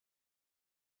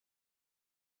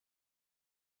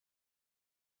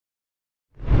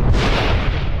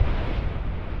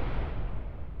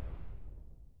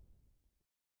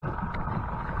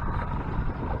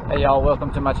Hey y'all,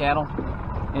 welcome to my channel.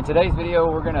 In today's video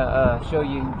we're going to show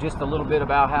you just a little bit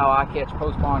about how I catch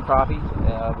post-spawn crappie.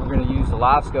 We're going to use the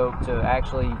Livescope to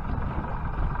actually,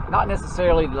 not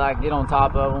necessarily like get on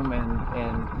top of them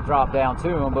and drop down to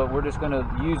them, but we're just going to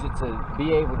use it to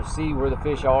be able to see where the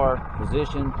fish are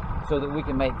positioned so that we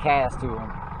can make casts to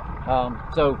them.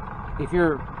 So if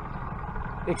you're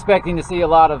expecting to see a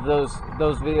lot of those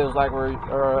videos, like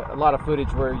or a lot of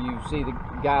footage where you see the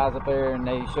guys up there and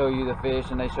they show you the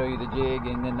fish and they show you the jig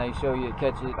and then they show you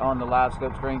catch it on the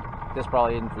Livescope screen, this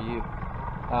probably isn't for you,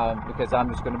 because I'm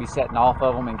just going to be setting off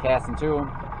of them and casting to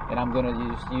them, and I'm going to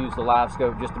just use the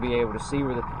Livescope just to be able to see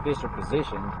where the fish are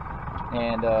positioned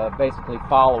and basically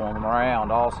follow them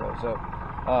around also. So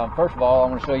first of all, I'm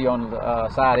going to show you on the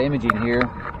side imaging here.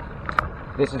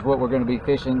 This is what we're going to be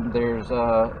fishing. There's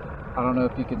I don't know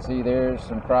if you can see, there's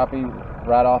some crappie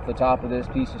right off the top of this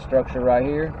piece of structure right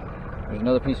here. There's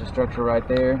another piece of structure right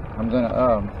there. I'm gonna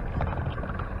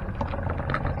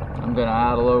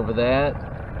idle over that.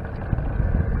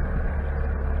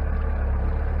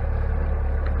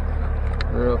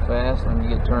 Real fast. Let me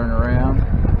get turned around.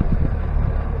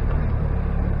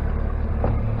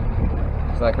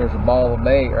 Looks like there's a ball of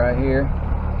bait right here.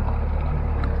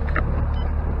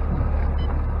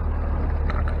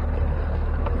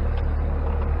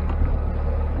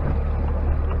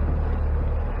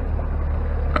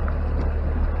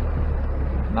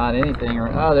 Not anything.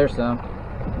 Oh, there's some.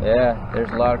 Yeah,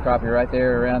 there's a lot of crappie right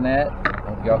there around that.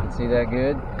 Hope y'all can see that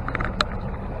good.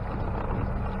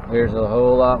 There's a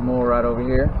whole lot more right over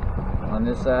here on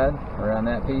this side, around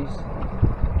that piece.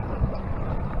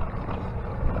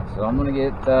 So I'm gonna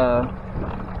get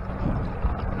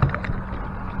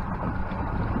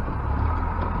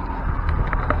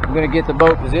the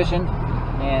boat positioned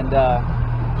and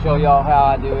show y'all how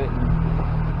I do it.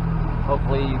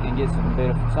 Hopefully you can get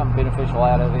something beneficial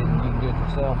out of it, and you can do it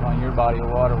yourself on your body of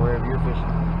water wherever you're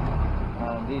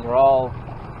fishing. These are all,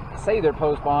 say they're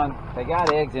post-spawn. They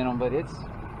got eggs in them, but it's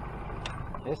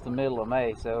the middle of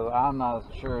May, so I'm not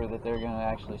sure that they're going to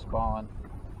actually spawn.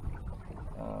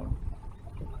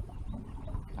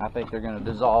 I think they're going to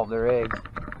dissolve their eggs.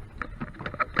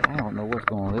 I don't know what's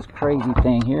going on. This crazy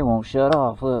thing here won't shut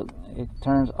off. Look, it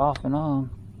turns off and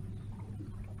on.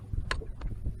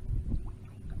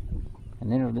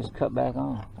 And then it'll just cut back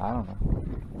on. I don't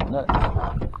know.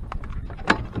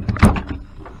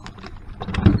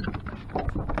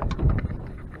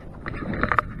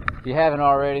 If you haven't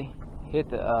already,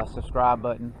 hit the subscribe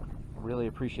button. I really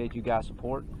appreciate you guys'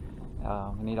 support.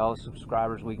 We need all the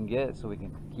subscribers we can get so we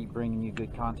can keep bringing you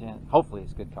good content. Hopefully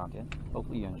it's good content.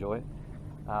 Hopefully you enjoy it.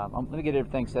 I'm going to get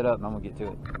everything set up and I'm going to get to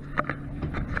it.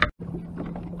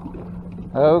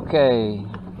 Okay.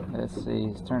 Let's see,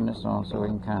 let's turn this on so we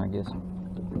can kind of get some.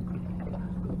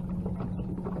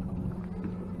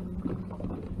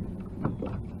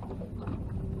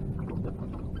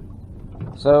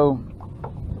 So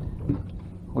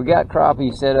we got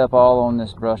crappie set up all on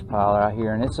this brush pile right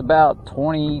here, and it's about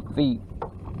 20 feet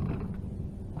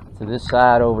to this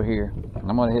side over here.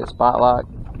 I'm going to hit spot lock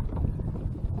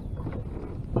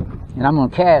and I'm going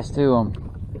to cast to them.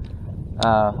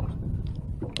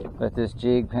 Let this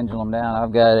jig pendulum down.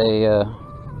 I've got a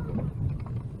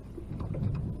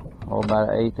about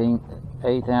an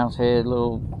 1/8 ounce head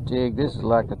little jig. This is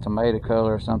like a tomato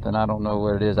color or something. I don't know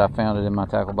what it is. I found it in my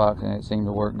tackle box and it seemed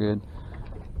to work good.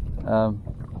 I'm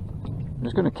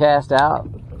just going to cast out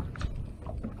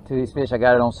to these fish. I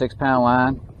got it on 6-pound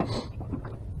line.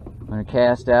 I'm going to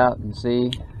cast out and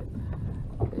see.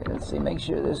 Let's see, make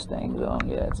sure this thing's on.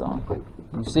 Yeah, it's on.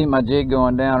 You see my jig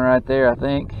going down right there, I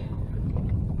think.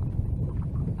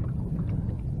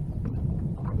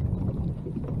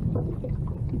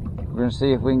 We're going to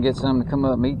see if we can get something to come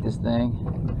up and eat this thing.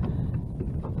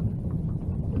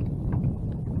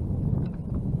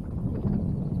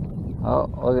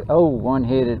 Oh, one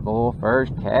hit it, boy.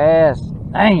 First cast.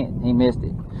 Dang it, he missed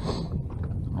it.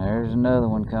 There's another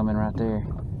one coming right there.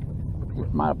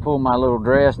 It might have pulled my little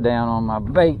dress down on my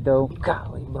bait, though.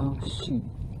 Golly, shoot.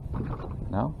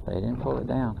 No, they didn't pull it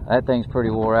down. That thing's pretty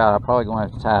wore out. I'm probably going to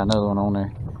have to tie another one on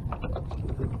there.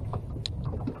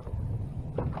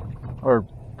 Or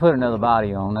put another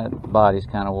body on. That body's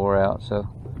kind of wore out, so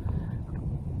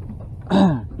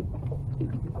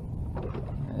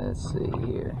let's see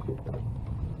here.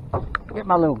 Get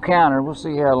my little counter. We'll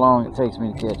see how long it takes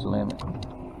me to catch a limit.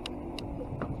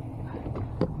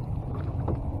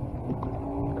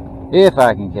 If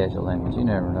I can catch a limit, you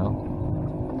never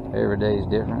know. Every day is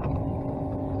different.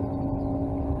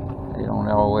 They don't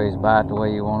always bite the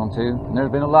way you want them to. And there's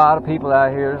been a lot of people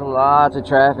out here. There's lots of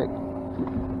traffic.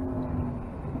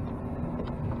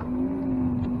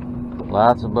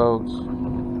 Lots of boats.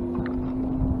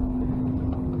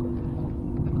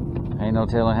 Ain't no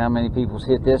telling how many people's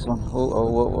hit this one.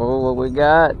 What we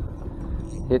got?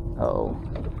 Hit,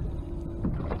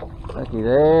 looky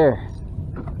there.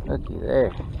 Looky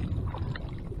there.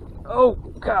 Oh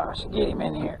gosh, get him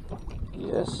in here.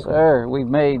 Yes sir. We've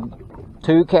made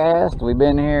 2 casts. We've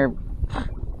been here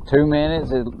 2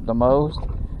 minutes at the most.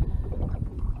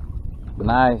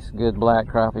 Nice, good black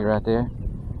crappie right there.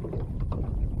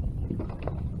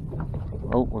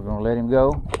 Oh, we're gonna let him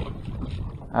go.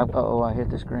 Uh-oh, I hit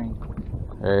the screen.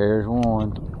 There's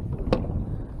one.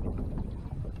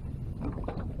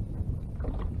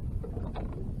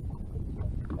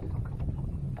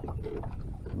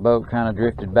 Boat kind of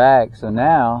drifted back, so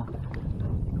now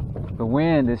the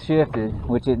wind has shifted,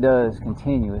 which it does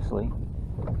continuously.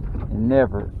 It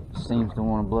never seems to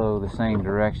want to blow the same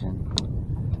direction.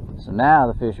 So now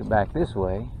the fish are back this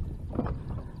way,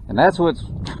 and that's what's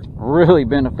really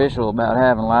beneficial about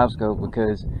having Livescope,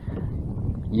 because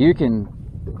you can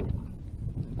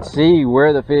see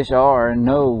where the fish are and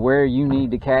know where you need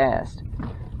to cast.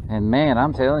 And man,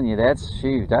 I'm telling you, that's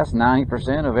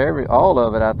 90% of all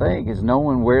of it, I think, is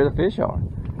knowing where the fish are,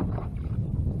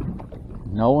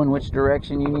 knowing which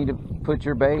direction you need to put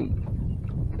your bait.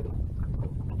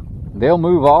 They'll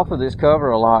move off of this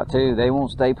cover a lot too. They won't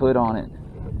stay put on it.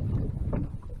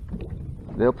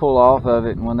 They'll pull off of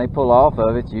it, and when they pull off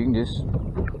of it, you can just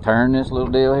turn this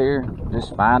little deal here,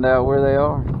 just find out where they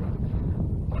are.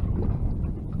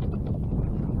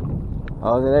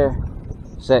 Oh, they're there.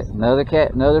 Set another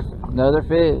cat, another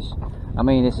fish. I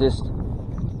mean, it's just,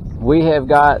 we have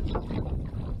got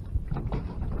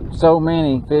so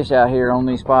many fish out here on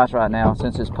these spots right now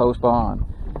since it's post-spawn,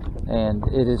 and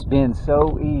it has been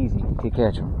so easy to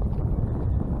catch them.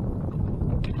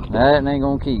 That ain't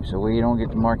gonna keep, so we don't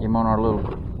get to mark him on our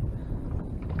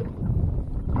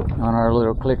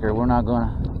little clicker. We're not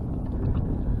gonna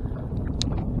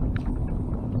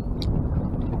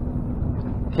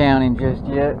count him just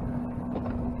yet.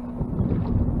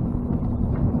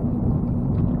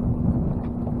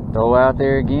 Throw out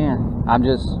there again. I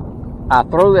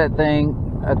throw that thing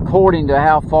according to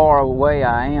how far away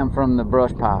I am from the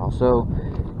brush pile. So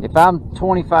if I'm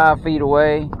 25 feet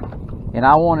away and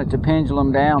I want it to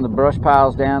pendulum down, the brush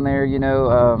pile's down there, you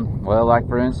know, well, like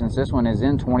for instance, this one is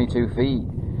in 22 feet.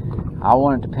 I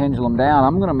want it to pendulum down.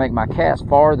 I'm going to make my cast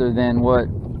farther than what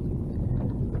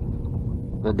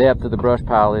the depth of the brush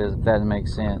pile is, if that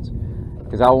makes sense.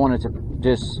 Because I want it to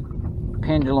just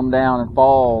pendulum down and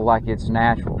fall like it's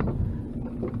natural.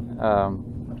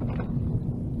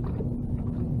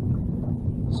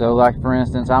 So like for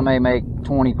instance, I may make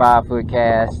 25-foot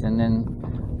cast, and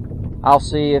then I'll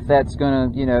see if that's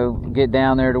gonna, you know, get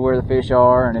down there to where the fish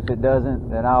are, and if it doesn't,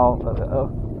 then I'll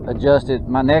adjust it.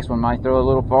 My next one might throw a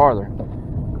little farther.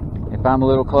 If I'm a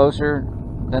little closer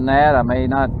than that, I may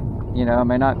not, you know, I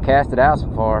may not cast it out so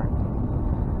far.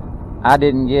 I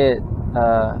didn't get,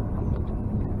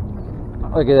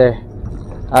 look at there.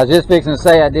 I was just fixing to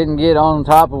say I didn't get on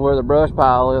top of where the brush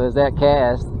pile is, that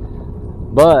cast,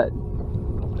 but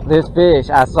this fish,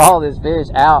 I saw this fish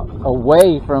out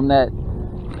away from that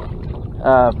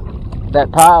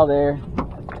that pile there,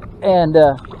 and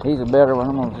he's a better one.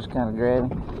 I'm gonna just kind of grab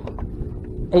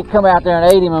him. He come out there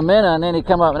and ate him a minute, and then he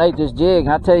come up and ate this jig.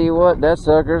 And I tell you what, that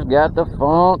sucker's got the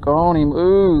funk on him.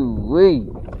 Ooh wee!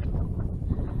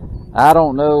 I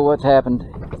don't know what's happened.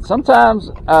 Sometimes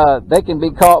they can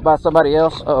be caught by somebody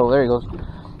else. Oh, there he goes.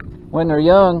 When they're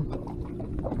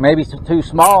young, maybe too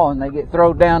small, and they get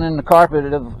thrown down in the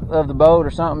carpet of the boat or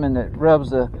something, and it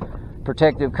rubs the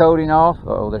protective coating off.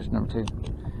 Oh, there's number 2.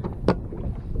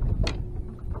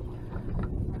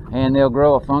 And they'll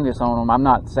grow a fungus on them. I'm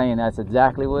not saying that's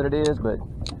exactly what it is, but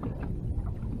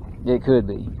it could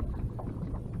be.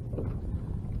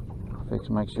 Fix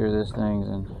to make sure this thing's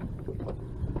in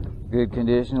good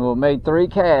condition. Well, we made 3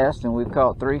 casts and we've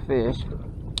caught 3 fish.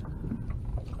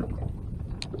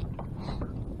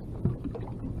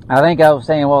 I think I was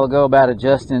saying a while ago about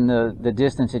adjusting the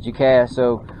distance that you cast.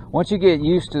 So once you get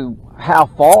used to how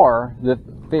far the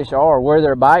fish are, where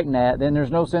they're biting at, then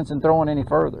there's no sense in throwing any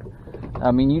further.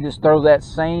 I mean, you just throw that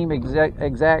same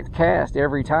exact cast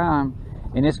every time,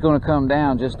 and it's going to come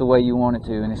down just the way you want it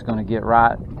to, and it's going to get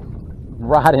right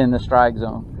in the strike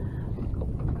zone.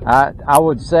 I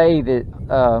would say that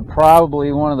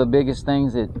probably one of the biggest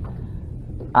things that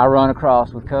I run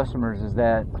across with customers is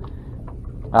that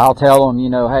I'll tell them, you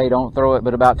know, hey, don't throw it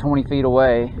but about 20 feet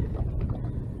away.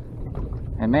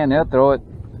 And man, they'll throw it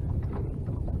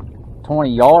 20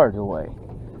 yards away.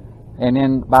 And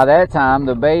then by that time,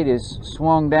 the bait is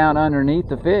swung down underneath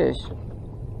the fish.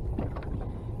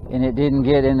 and it didn't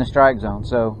get in the strike zone,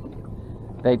 so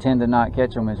they tend to not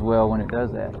catch them as well when it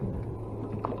does that.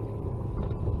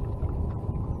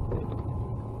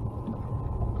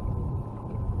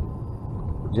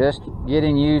 Just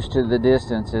getting used to the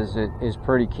distance is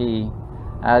pretty key.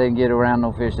 I didn't get around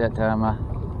no fish that time. I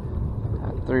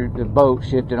threw the boat,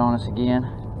 shifted on us again.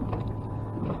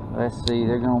 Let's see,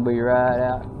 they're gonna be right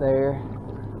out there.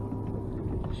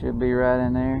 Should be right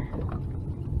in there.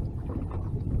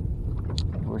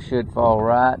 We should fall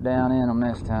right down in them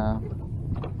this time.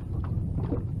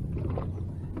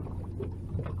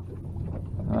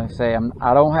 Like I say,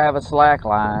 I don't have a slack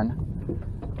line,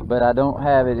 but I don't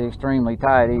have it extremely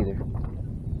tight either.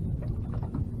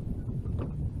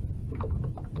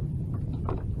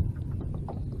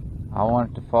 I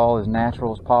want it to fall as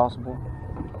natural as possible.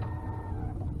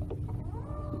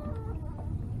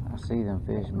 I see them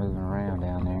fish moving around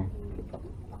down there,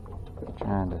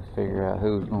 trying to figure out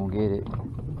who's gonna get it.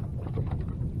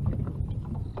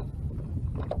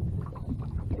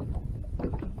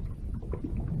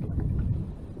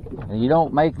 And you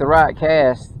don't make the right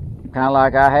cast, kind of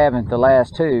like I haven't the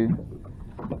last two,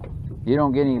 you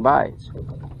don't get any bites.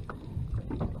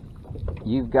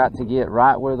 You've got to get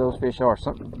right where those fish are.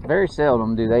 Very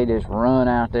seldom do they just run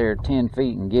out there 10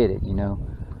 feet and get it, you know.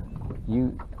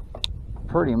 You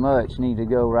pretty much need to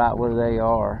go right where they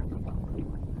are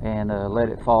and let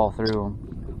it fall through them.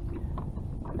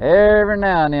 Every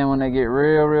now and then when they get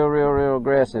real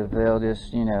aggressive, they'll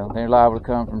just, you know, they're liable to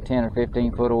come from 10 or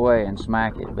 15 foot away and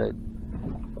smack it. But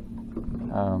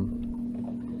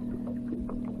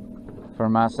for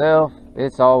myself,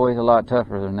 it's always a lot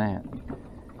tougher than that.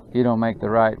 If you don't make the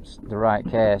right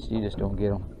cast, you just don't get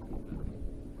them.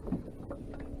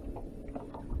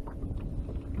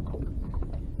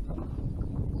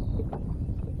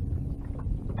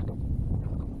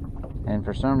 And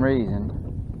for some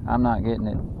reason, I'm not getting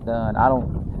it done.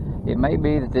 It may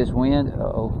be that this wind,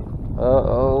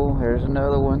 there's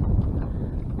another one.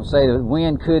 We'll say the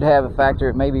wind could have a factor.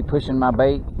 It may be pushing my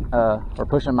bait, or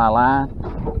pushing my line.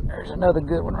 There's another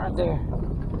good one right there.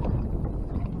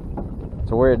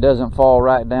 So where it doesn't fall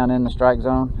right down in the strike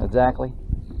zone, exactly.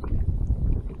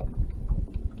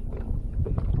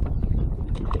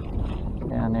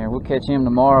 Down there, we'll catch him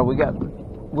tomorrow.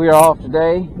 We're off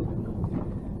today.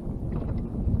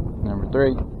 Number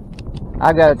 3.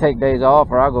 I gotta take days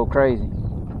off or I'll go crazy.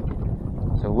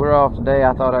 So we're off today.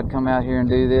 I thought I'd come out here and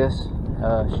do this,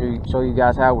 show you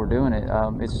guys how we're doing it.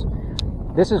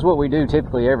 This is what we do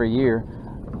typically every year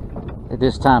at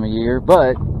this time of year,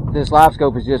 but this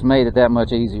Livescope has just made it that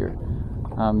much easier.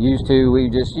 Used to, we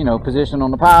just, you know, position on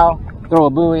the pile, throw a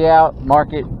buoy out,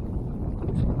 mark it,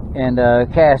 and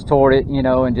cast toward it, you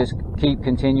know, and just keep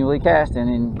continually casting,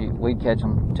 and we'd catch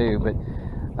them too.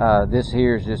 But this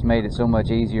here has just made it so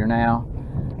much easier now,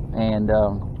 and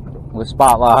with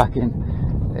spot lock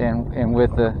and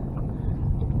with the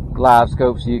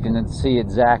Livescope, so you can see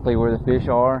exactly where the fish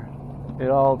are at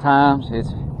all times.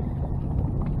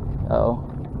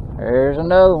 There's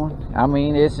another one. I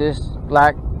mean, it's just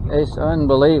like, it's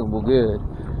unbelievable good.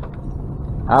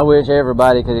 I wish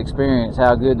everybody could experience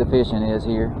how good the fishing is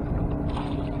here.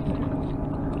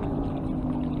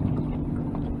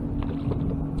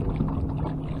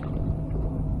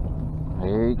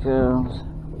 Here he comes.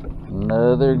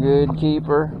 Another good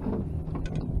keeper.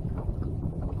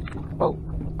 Oh.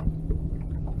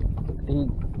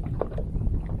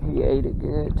 He ate it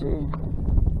good too.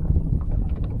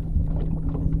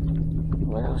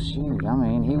 Well, shoot, I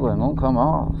mean, he wasn't gonna come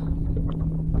off.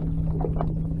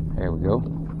 There we go.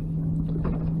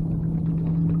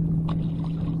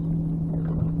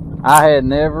 I had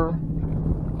never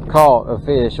caught a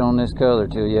fish on this color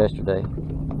till yesterday.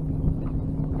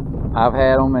 I've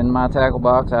had them in my tackle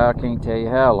box, I can't tell you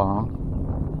how long.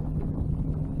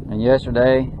 And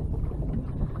yesterday,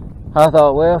 I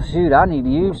thought, well, shoot, I need to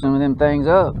use some of them things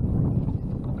up.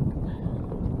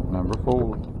 Number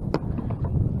 4.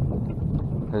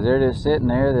 Because they're just sitting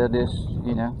there, they'll just,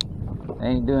 you know, they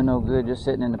ain't doing no good just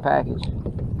sitting in the package.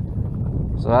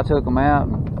 So I took them out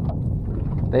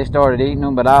and they started eating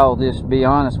them, but I'll just be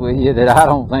honest with you that I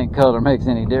don't think color makes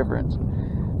any difference.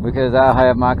 Because I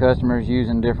have my customers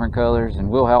using different colors, and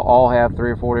we'll all have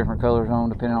 3 or 4 different colors on,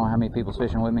 depending on how many people's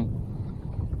fishing with me.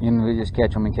 And we just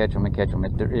catch them and catch them and catch them.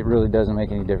 It really doesn't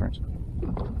make any difference.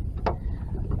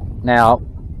 Now,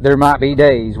 there might be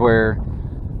days where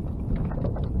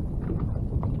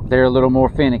they're a little more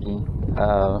finicky.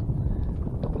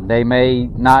 They may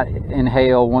not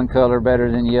inhale one color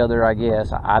better than the other, I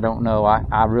guess. I don't know.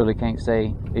 I really can't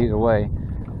say either way.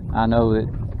 I know that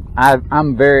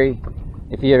I'm very,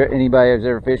 if anybody has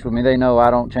ever fished with me, they know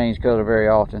I don't change color very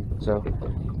often. So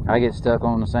I get stuck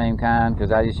on the same kind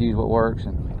because I just use what works.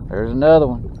 And there's another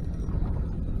one.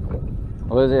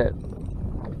 What is it?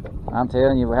 I'm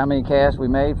telling you, how many casts we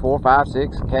made? 4, 5,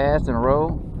 6 casts in a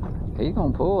row. He's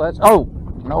gonna pull. That's, oh,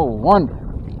 no wonder.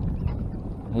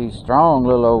 He's strong,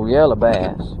 little old yellow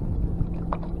bass.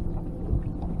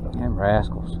 Them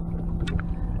rascals.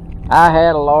 I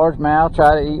had a largemouth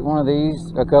try to eat one of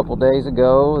these a couple days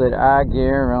ago that I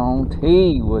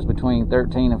guarantee was between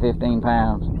 13 and 15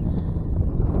 pounds.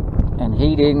 And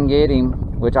he didn't get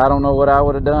him, which I don't know what I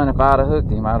would have done if I'd have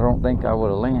hooked him. I don't think I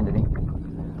would have landed him.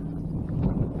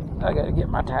 I gotta get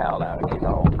my towel out. It's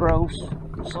all gross,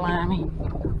 slimy.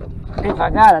 If I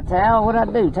got a towel, what'd I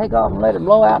do? Take off and let it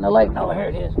blow out in the lake? No, here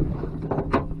it is.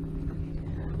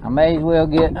 I may as well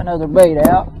get another bait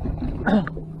out.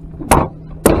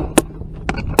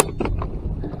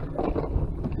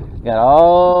 Got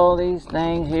all these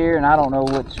things here, and I don't know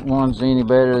which one's any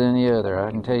better than the other. I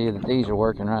can tell you that these are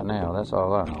working right now. That's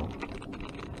all I know.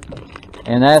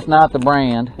 And that's not the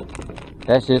brand.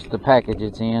 That's just the package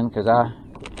it's in, because I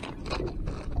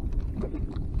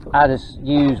just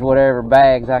use whatever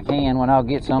bags I can. When I'll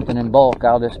get something in bulk,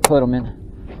 I'll just put them in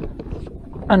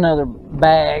another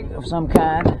bag of some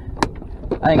kind.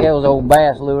 I think that was old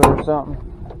bass lure or something.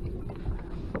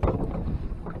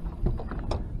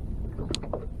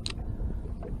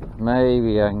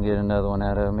 Maybe I can get another one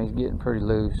out of him. He's getting pretty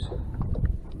loose.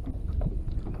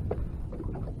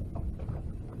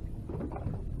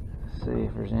 Let's see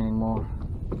if there's any more.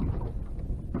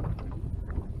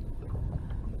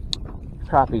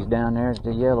 Crappie's down there.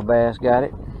 The yellow bass got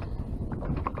it.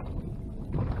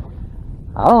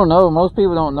 I don't know. Most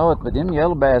people don't know it, but them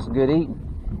yellow bass are good eating.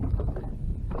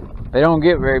 They don't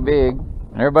get very big.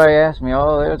 Everybody asks me,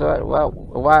 "Oh, there's a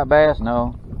white bass."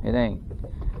 No, it ain't.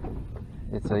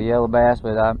 It's a yellow bass,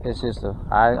 but it's just a,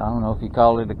 I don't know if you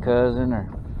call it a cousin or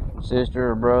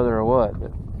sister or brother or what,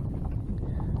 but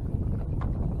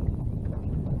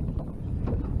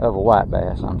of a white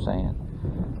bass, I'm saying.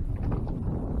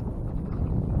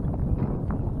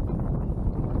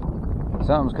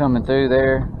 Something's coming through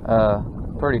there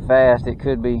pretty fast. It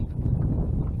could be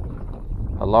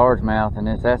a largemouth, and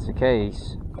if that's the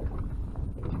case,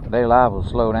 they're liable to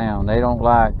slow down. They don't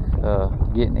like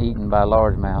getting eaten by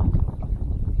largemouth.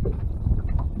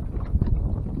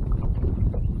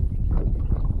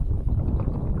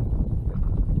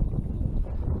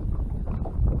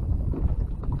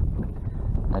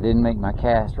 I didn't make my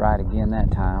cast right again that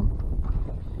time.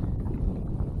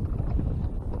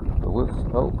 But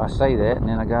oh, I say that and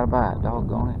then I got a bite.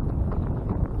 Doggone it.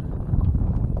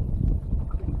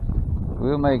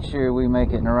 We'll make sure we make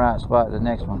it in the right spot the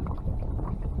next one.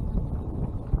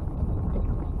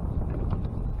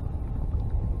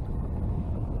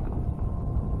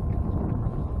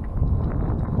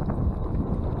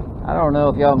 I don't know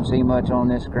if y'all can see much on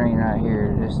this screen right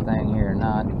here, this thing here or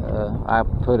not. I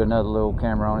put another little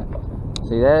camera on it.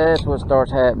 See, that's what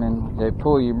starts happening. They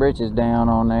pull your britches down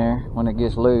on there when it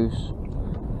gets loose.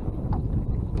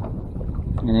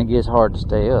 And it gets hard to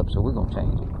stay up, so we're going to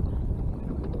change it.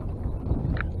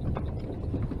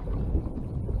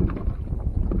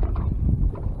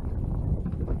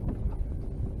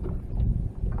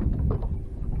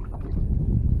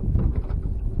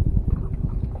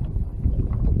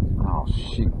 Oh,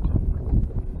 shoot.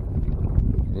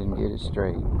 Didn't get it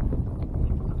straight.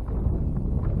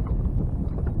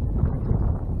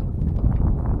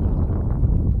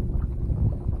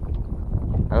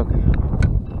 Okay.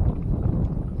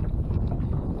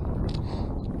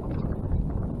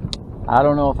 I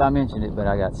don't know if I mentioned it, but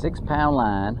I got 6-pound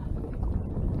line,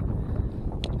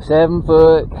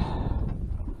 7-foot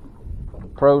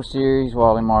Pro Series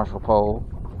Wally Marshall pole,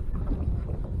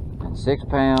 and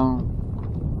 6-pound,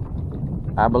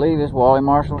 I believe it's Wally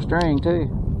Marshall string too.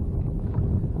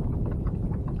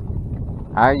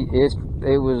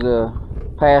 It was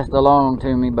passed along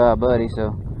to me by a buddy,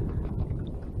 so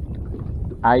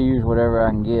I use whatever I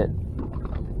can get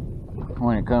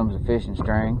when it comes to fishing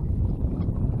string.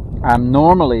 I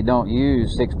normally don't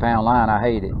use 6-pound line. I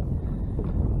hate it.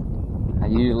 I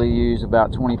usually use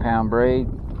about 20-pound braid,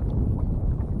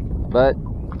 but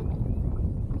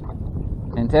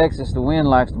in Texas the wind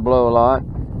likes to blow a lot.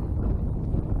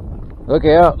 Look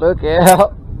out, look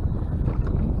out.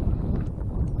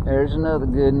 There's another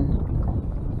good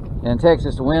one. In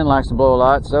Texas the wind likes to blow a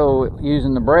lot, so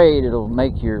using the braid, it'll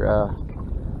make your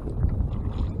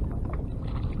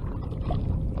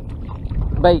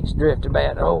baits drift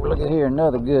about. Oh, look at here,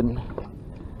 another good one.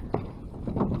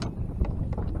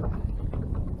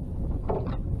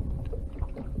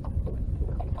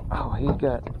 Oh, he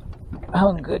got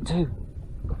hung good too.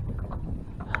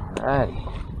 Alrighty,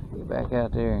 back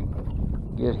out there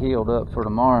and get healed up for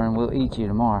tomorrow, and we'll eat you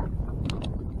tomorrow.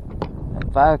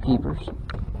 At 5 keepers.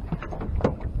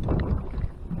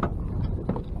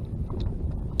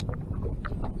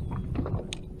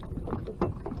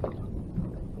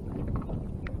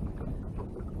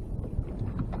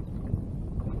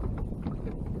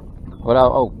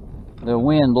 Well, the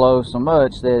wind blows so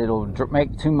much that it'll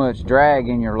make too much drag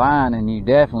in your line, and you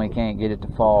definitely can't get it to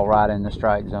fall right in the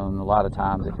strike zone a lot of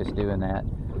times if it's doing that.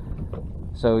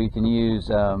 So you can use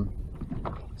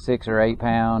 6 or 8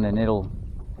 pound, and it'll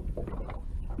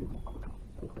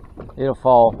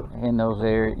fall in those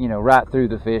areas, you know, right through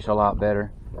the fish a lot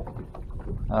better.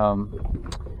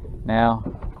 Now,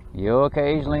 you'll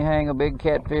occasionally hang a big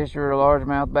catfish or a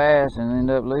largemouth bass and end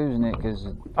up losing it because,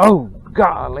 oh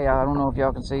golly, I don't know if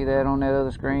y'all can see that on that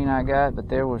other screen I got, but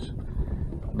there was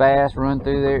bass run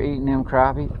through there eating them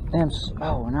crappie.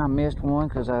 Oh, and I missed one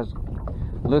because I was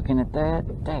looking at that.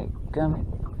 Dadgummit.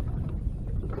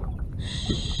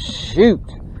 Shoot!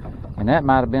 And that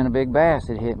might have been a big bass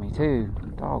that hit me too.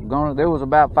 Doggone it. There was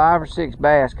about 5 or 6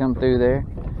 bass come through there,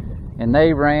 and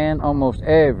they ran almost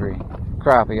every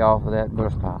crappie off of that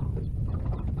brush pile.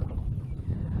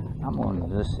 I'm going to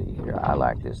just see here. I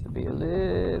like this to be a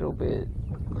little bit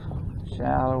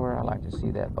shallower. I like to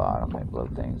see that bottom. Might blow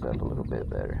things up a little bit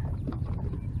better.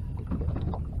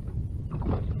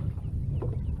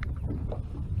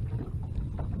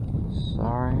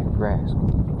 Sorry, rascal.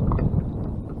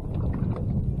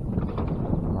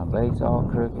 My bait's all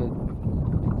crooked.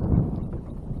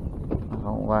 I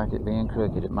don't like it being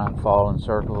crooked. It might fall in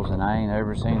circles, and I ain't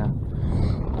ever seen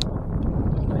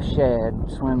a shad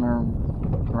swimming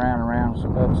around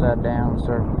upside down in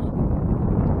circles.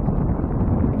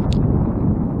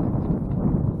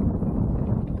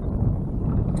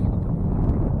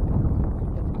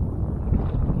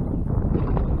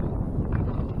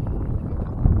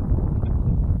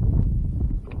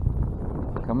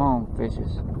 Come on,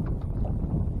 fishes.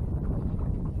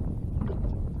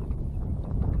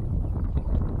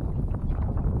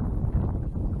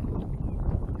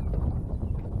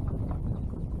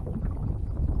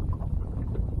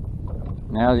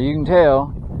 Now, as you can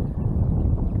tell,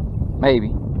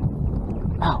 maybe.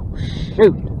 Oh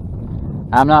shoot!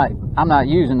 I'm not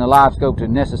using the Livescope to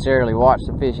necessarily watch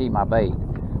the fish eat my bait.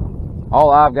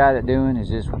 All I've got it doing is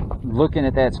just looking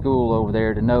at that school over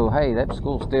there to know, hey, that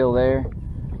school's still there,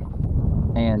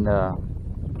 and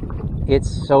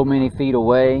it's so many feet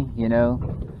away. You know,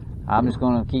 I'm just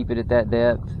going to keep it at that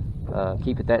depth,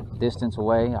 keep it that distance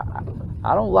away.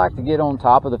 I don't like to get on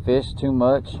top of the fish too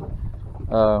much.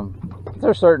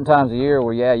 There's certain times of year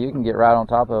where, yeah, you can get right on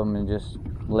top of them and just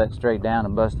let straight down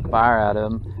and bust the fire out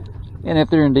of them. And if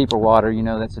they're in deeper water, you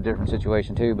know, that's a different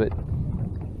situation too. But,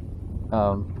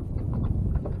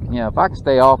 you know, if I could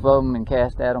stay off of them and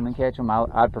cast at them and catch them,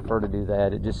 I'd prefer to do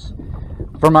that. It just,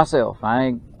 for myself,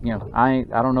 I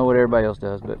don't know what everybody else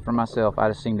does, but for myself, I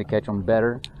just seem to catch them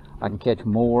better. I can catch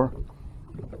more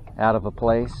out of a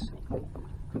place.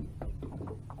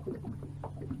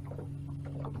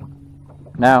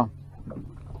 Now,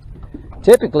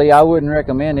 typically, I wouldn't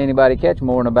recommend anybody catch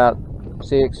more than about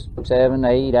 6, 7,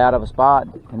 8 out of a spot,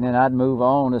 and then I'd move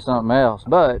on to something else.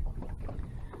 But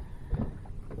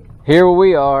here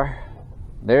we are.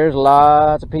 There's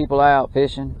lots of people out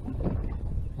fishing,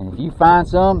 and if you find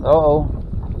some,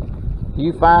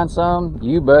 you find some,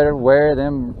 you better wear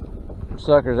them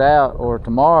suckers out, or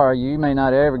tomorrow you may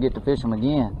not ever get to fish them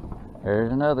again.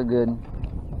 There's another good one.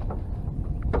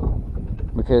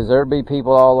 Because there'll be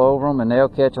people all over them, and they'll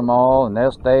catch them all, and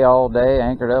they'll stay all day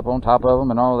anchored up on top of them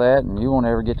and all that, and you won't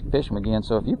ever get to fish them again.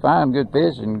 So if you find good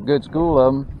fish and good school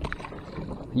of them,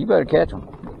 you better catch them.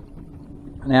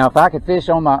 Now, if I could fish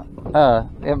on my,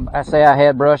 if I say I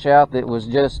had brush out that was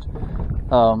just,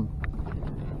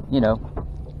 you know,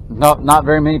 not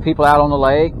very many people out on the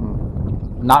lake,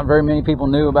 not very many people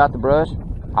knew about the brush,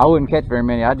 I wouldn't catch very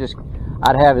many. I'd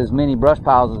have as many brush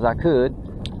piles as I could.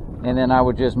 And then I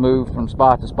would just move from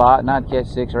spot to spot, and I'd catch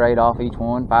 6 or 8 off each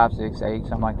one, 5, 6, 8,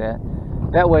 something like that.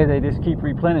 That way they just keep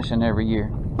replenishing every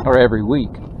year, or every week,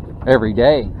 every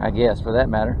day, I guess, for that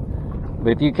matter.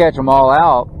 But if you catch them all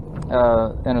out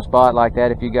in a spot like that,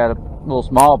 if you got a little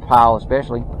small pile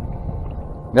especially,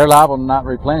 they're liable to not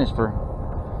replenish for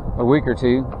a week or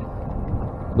two.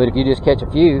 But if you just catch a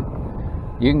few,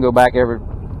 you can go back every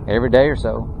day or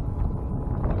so,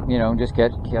 you know, just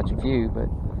catch a few. But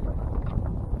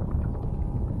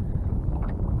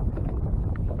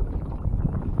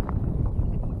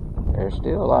there's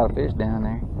still a lot of fish down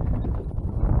there.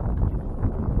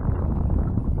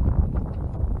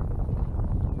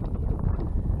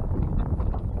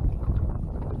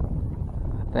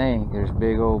 think there's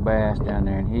big old bass down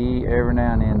there, and he every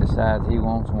now and then decides he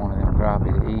wants one of them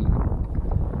crappie to eat.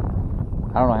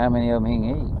 I don't know how many of them he can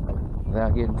eat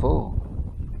without getting full.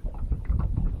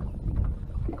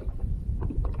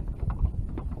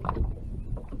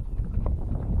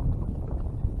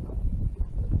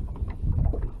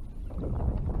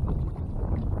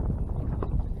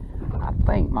 I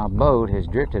think my boat has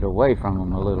drifted away from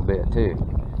him a little bit too.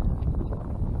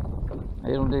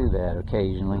 It'll do that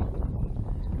occasionally.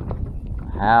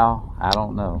 How? I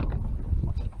don't know.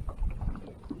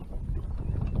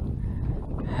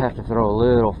 Have to throw a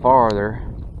little farther.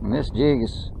 And this jig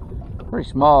is pretty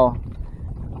small.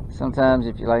 Sometimes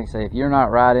if you, like I say, if you're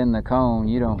not right in the cone,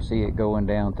 you don't see it going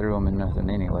down through them and nothing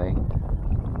anyway.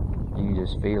 You can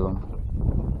just feel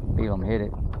them hit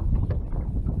it.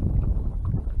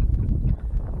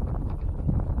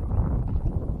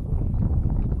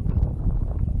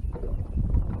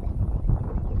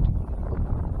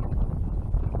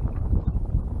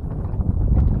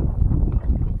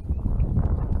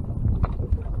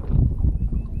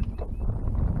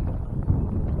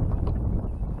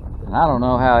 I don't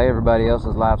know how everybody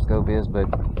else's Livescope is, but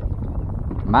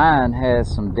mine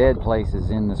has some dead places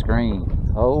in the screen.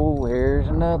 Oh, here's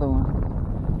another one.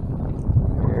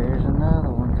 There's another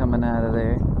one coming out of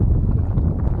there.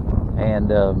 And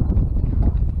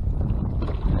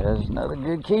there's another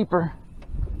good keeper.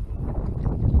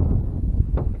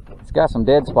 It's got some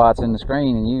dead spots in the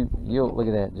screen, and you'll look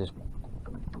at that. Just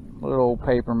little old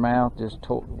paper mouth just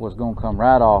was going to come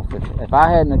right off. If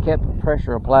I hadn't have kept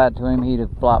pressure applied to him, he'd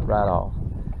have flopped right off.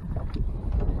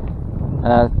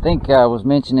 I think I was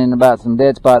mentioning about some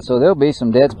dead spots, so there'll be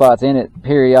some dead spots in it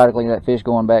periodically. That fish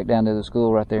going back down to the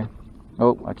school right there.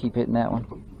 Oh, I keep hitting that one.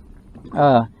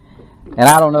 And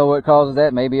I don't know what causes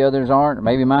that. Maybe others aren't, or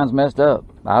maybe mine's messed up.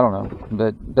 I don't know.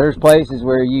 But there's places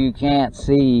where you can't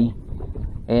see,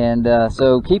 and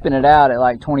so keeping it out at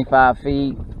like 25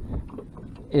 feet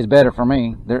is better for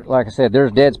me. There, like I said,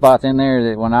 there's dead spots in there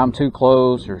that when I'm too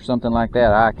close or something like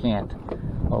that, I can't.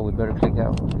 Oh, we better click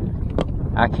that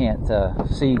one. I can't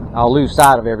see. I'll lose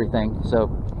sight of everything. So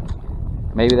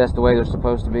maybe that's the way they're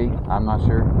supposed to be. I'm not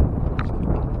sure.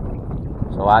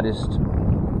 So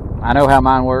I know how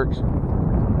mine works,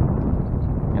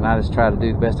 and I just try to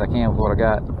do the best I can with what I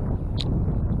got.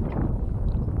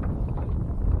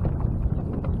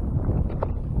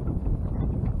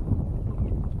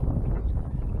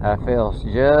 I fell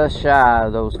just shy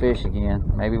of those fish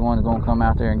again. Maybe one's going to come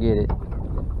out there and get it.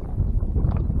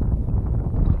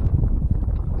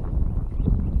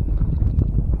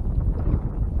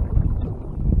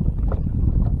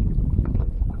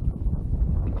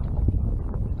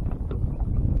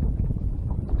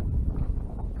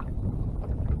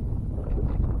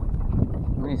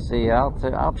 Let me see.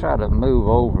 I'll try to move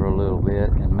over a little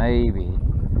bit, and maybe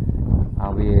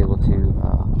I'll be able to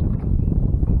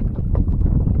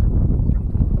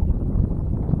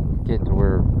get to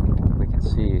where we can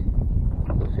see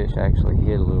the fish actually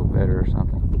hit a little better or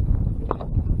something.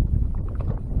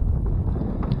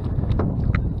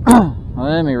 Well,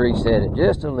 let me reset it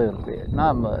just a little bit,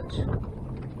 not much.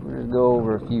 We'll just go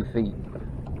over a few feet.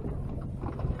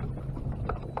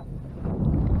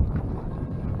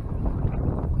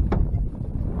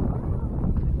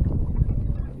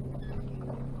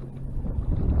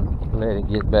 Let it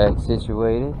get back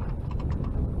situated.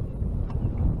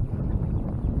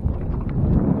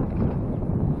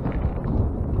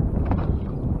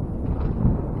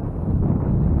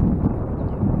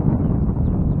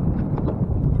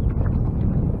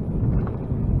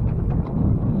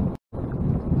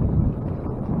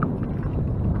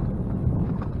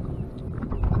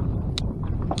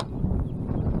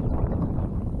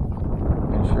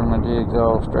 My jig's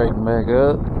all straightened back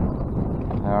up.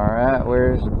 Alright,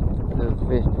 where's the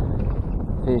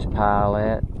fish pile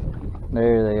at?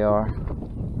 There they are.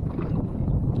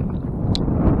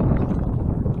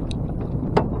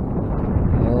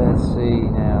 Let's see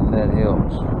now if that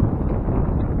helps.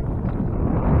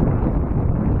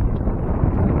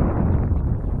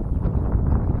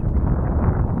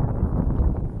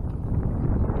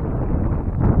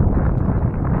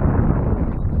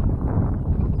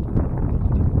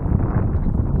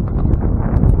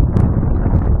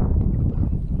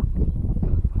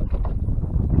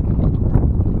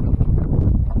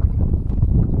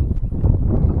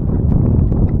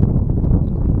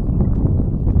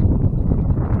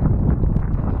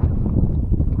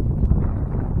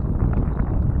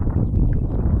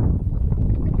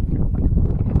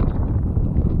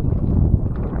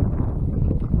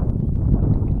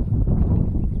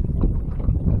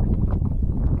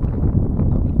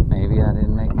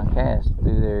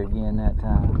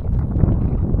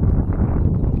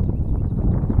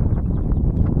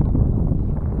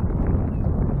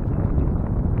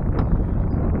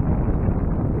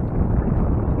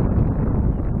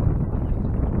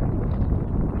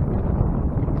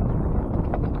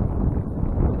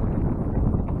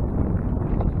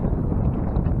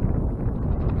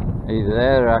 Either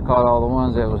that or I caught all the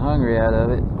ones that was hungry out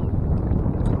of it.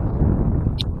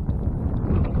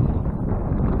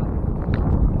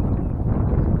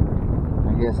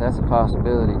 I guess that's a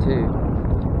possibility too.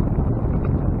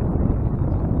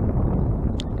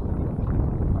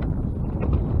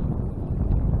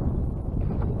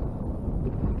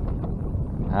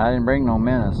 I didn't bring no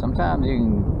minnows. Sometimes you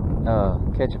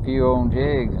can catch a few on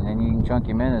jigs and then you can chunk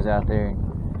your minnows out there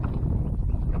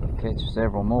and catch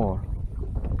several more.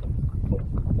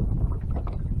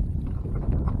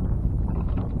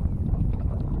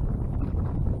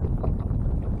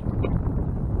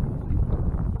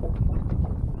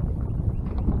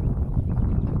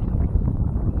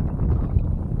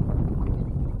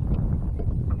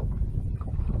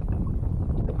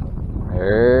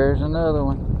 There's another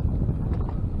one.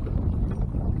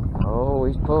 Oh,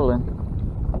 he's pulling.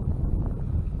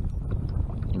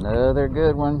 Another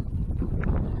good one.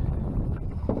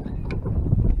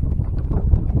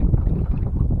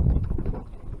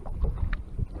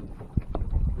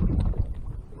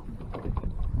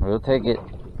 We'll take it.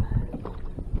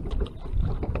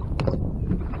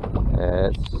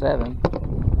 That's 7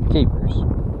 keepers.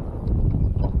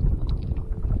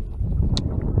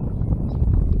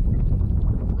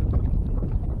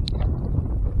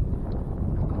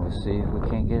 See if we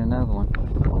can't get another one.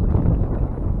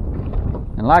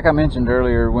 And like I mentioned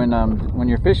earlier, when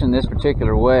you're fishing this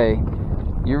particular way,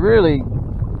 you really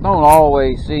don't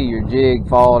always see your jig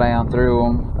fall down through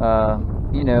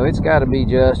them. You know, it's got to be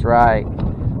just right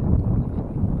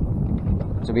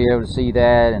to be able to see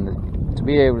that, and to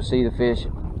be able to see the fish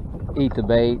eat the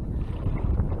bait.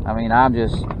 I mean, I'm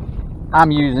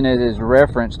using it as a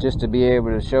reference just to be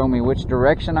able to show me which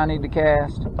direction I need to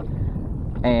cast,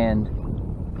 and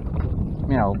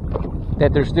you know,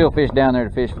 that there's still fish down there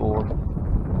to fish for.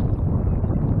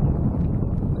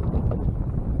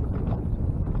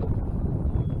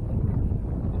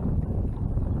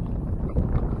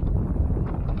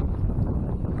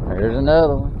 There's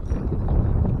another one.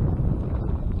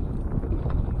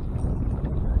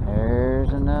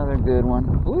 There's another good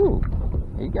one. Ooh,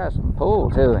 he got some pull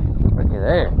to him. Look at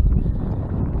there.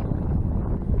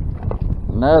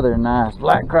 Another nice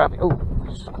black crappie. Ooh,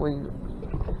 squeeze.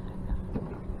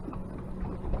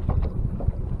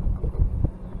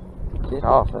 Get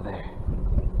off of there.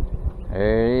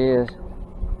 There he is.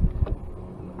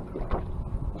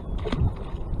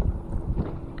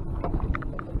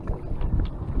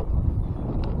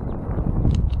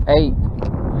 Eight.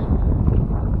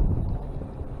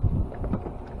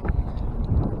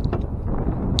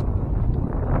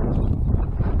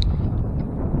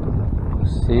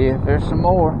 See if there's some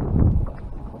more.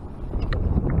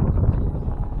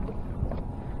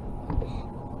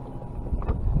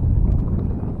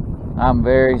 I'm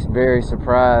very, very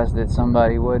surprised that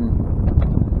somebody wasn't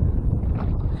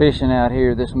fishing out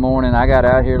here this morning. I got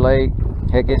out here late.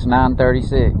 Heck, it's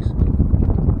 9:36.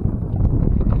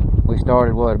 We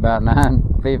started, what, about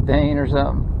 9:15 or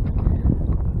something?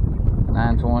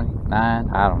 9:20? 9?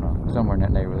 I don't know. Somewhere in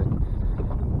that neighborhood.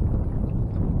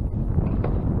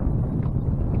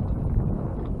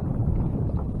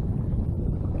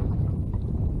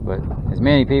 But as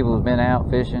many people have been out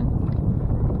fishing.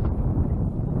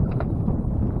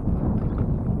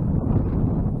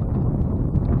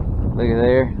 Look at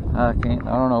there. I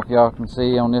don't know if y'all can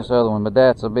see on this other one, but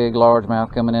that's a big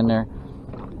largemouth coming in there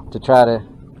to try to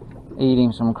eat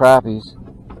him some crappies.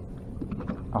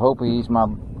 I hope he eats my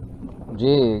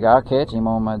jig. I'll catch him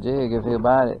on my jig if he'll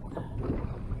bite it.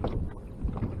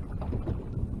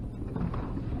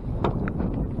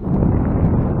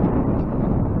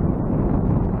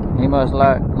 He must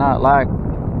not like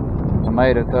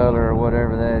tomato color or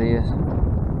whatever that is.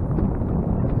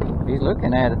 He's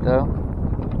looking at it though.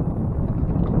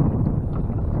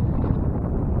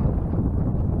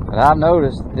 But I've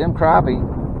noticed them crappie,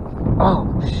 oh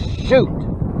shoot,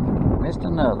 missed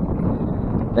another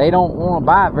one. They don't want to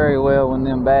bite very well when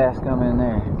them bass come in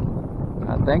there.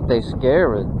 I think they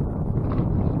scare it.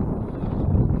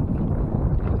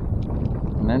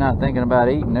 And they're not thinking about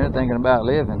eating, they're thinking about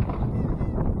living.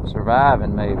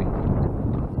 Surviving maybe.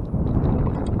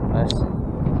 Let's see.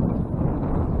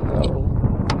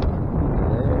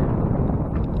 There.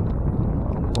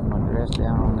 I'll put my dress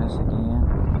down on this again.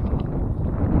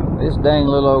 This dang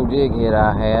little old jig head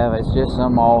I have, it's just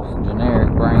some off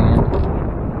generic brand,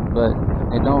 but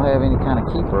it don't have any kind of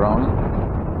keeper on it,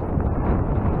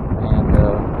 and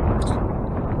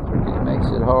it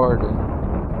makes it hard to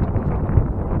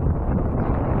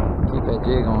keep that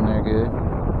jig on there good.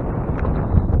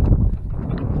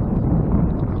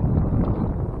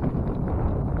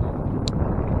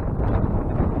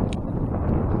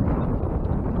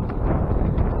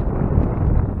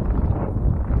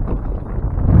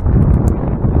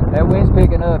 That wind's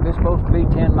picking up. It's supposed to be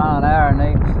 10 mile an hour, and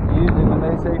usually when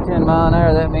they say 10 mile an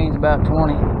hour, that means about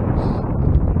 20.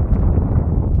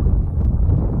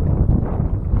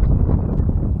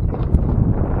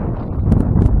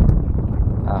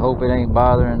 I hope it ain't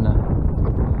bothering the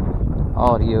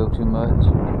audio too much.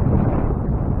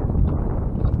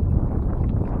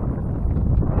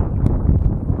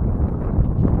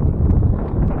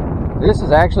 This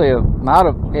is actually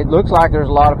it looks like there's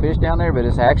a lot of fish down there, but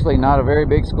it's actually not a very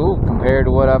big school compared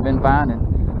to what I've been finding.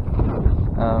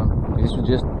 This was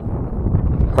just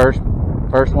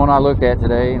first one I looked at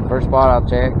today, and first spot I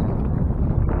checked.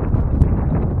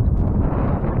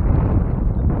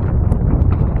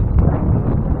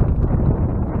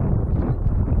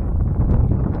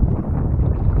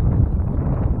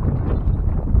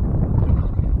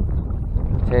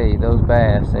 I tell you, those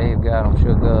bass, they've got them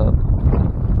shook up.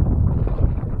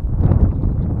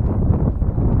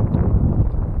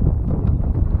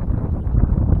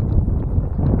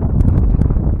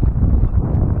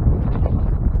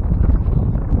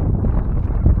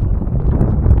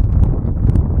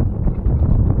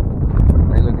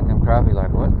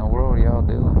 Like, what in the world are y'all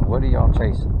doing? What are y'all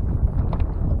chasing?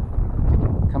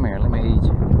 Come here, let me eat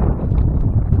you.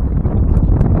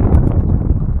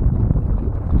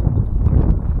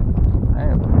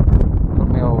 Hey, put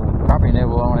me old crappie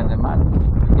nibble on it, and might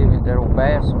give that old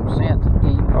bass some scent to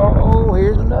eat. Oh,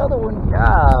 here's another one.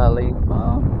 Golly,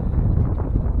 Mom.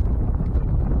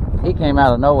 He came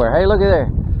out of nowhere. Hey, look at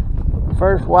there.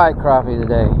 First white crappie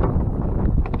today.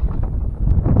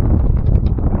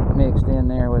 Mixed in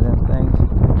there with them things.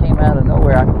 Came out of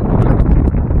nowhere.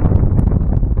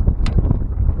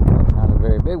 Not a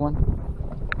very big one,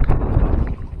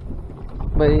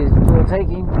 but we'll take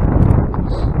him.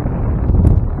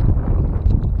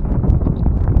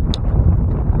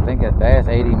 I think that bass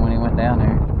ate him when he went down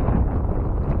there.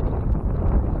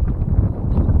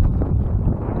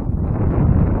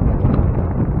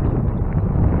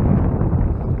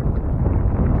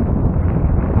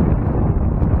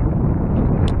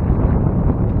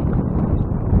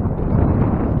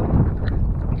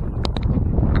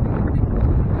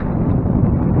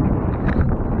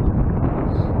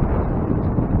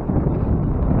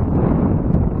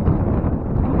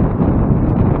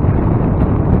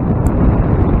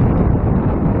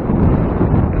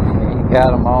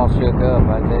 Got them all shook up,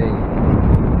 I tell you.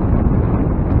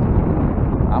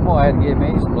 I'm gonna have to get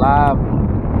me some live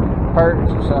perch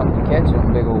or something to catch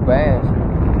them big old bass.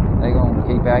 They gonna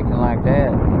keep acting like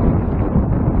that.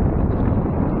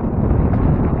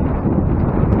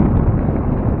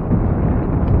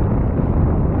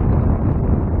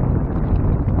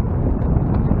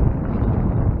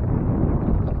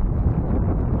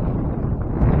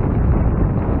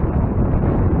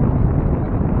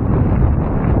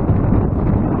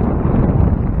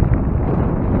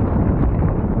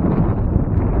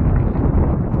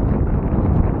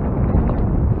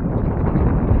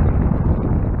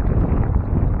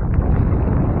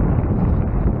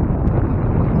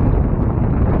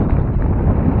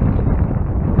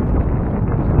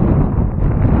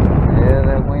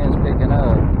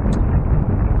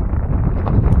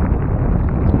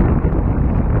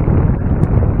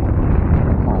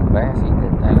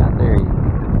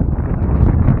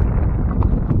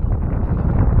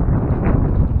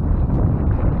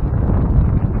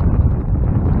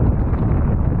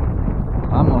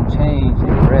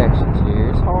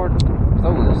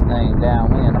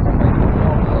 Downwind, I'm gonna make a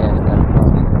broadcast that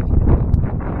process.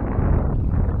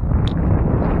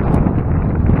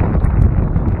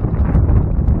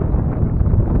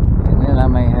 And then I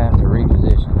may have to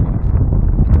reposition here.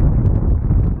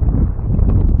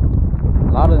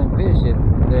 A lot of them fish,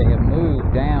 they have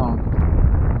moved down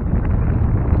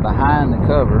behind the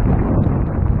cover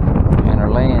and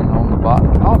are laying on the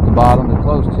bottom, off the bottom, but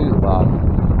close to the bottom.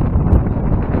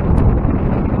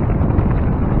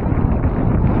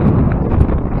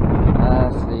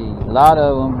 A lot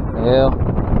of them, well,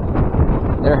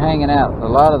 they're hanging out. A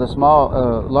lot of the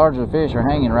larger fish are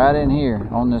hanging right in here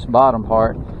on this bottom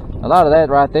part. A lot of that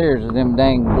right there is them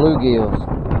dang bluegills.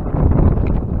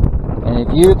 And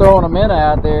if you're throwing a minnow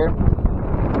out there,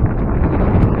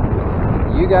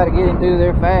 you got to get him through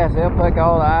there fast. They'll pluck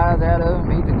all the eyes out of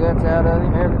him, eat the guts out of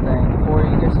him, everything before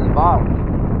he gets to the bottom.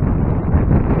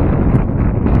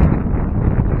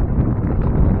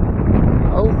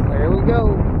 Oh, there we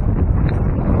go.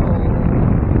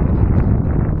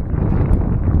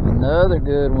 Another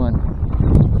good one.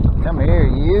 Come here,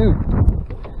 you.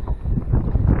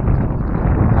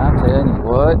 I'm telling you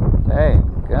what, hey,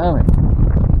 coming.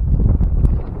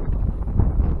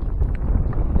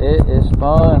 It is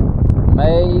fun.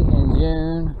 May and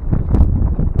June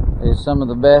is some of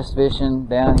the best fishing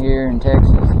down here in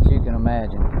Texas that you can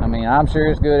imagine. I mean, I'm sure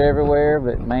it's good everywhere,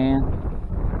 but man,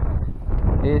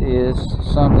 it is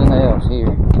something else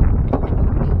here.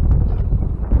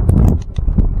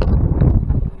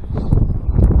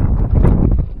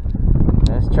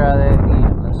 Let's try that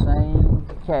again. The same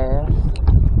cast.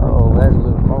 Oh, that's a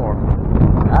little far.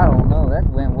 I don't know. That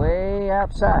went way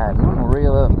outside. I'm gonna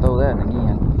reel up and throw that in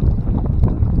again.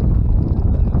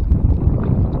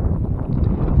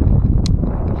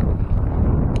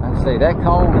 Say that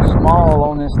cone is small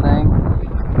on this thing.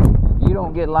 You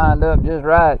don't get lined up just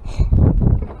right,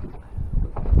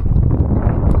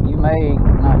 you may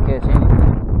not catch anything.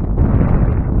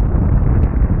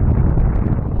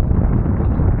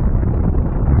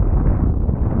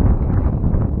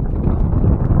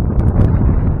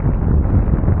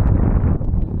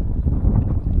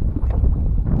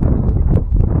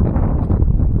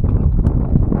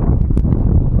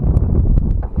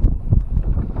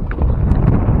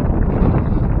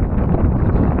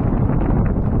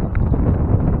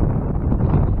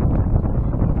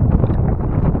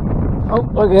 Oh,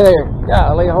 look at there.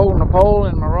 Golly, holding the pole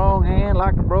in my wrong hand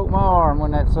like I broke my arm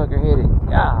when that sucker hit it.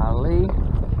 Golly.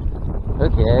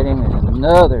 Look at him. It's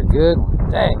another good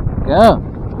one. Daggum.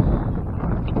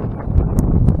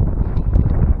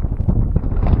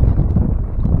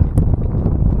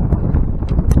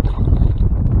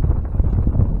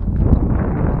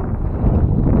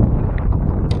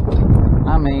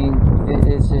 I mean,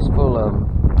 it's just full of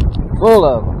them. Full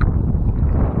of them.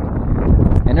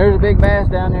 And there's a big bass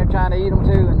down there trying to eat them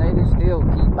too, and they just still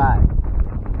keep biting.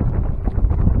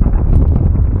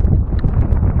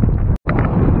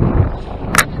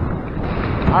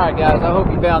 Alright guys, I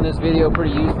hope you found this video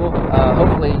pretty useful.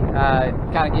 Hopefully I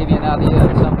kind of gave you an idea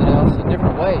of something else, a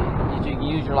different way that you can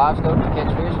use your Livescope to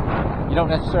catch fish. You don't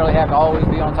necessarily have to always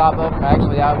be on top of them.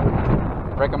 Actually, I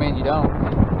would recommend you don't.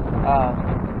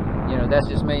 You know, that's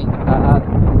just me.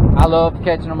 I love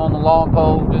catching them on the long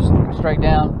pole, just straight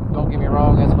down. Don't get me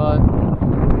wrong, that's fun.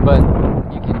 But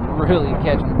you can really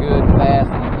catch them good and fast.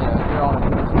 And, you know, if you're on,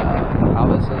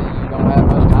 obviously you don't have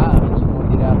much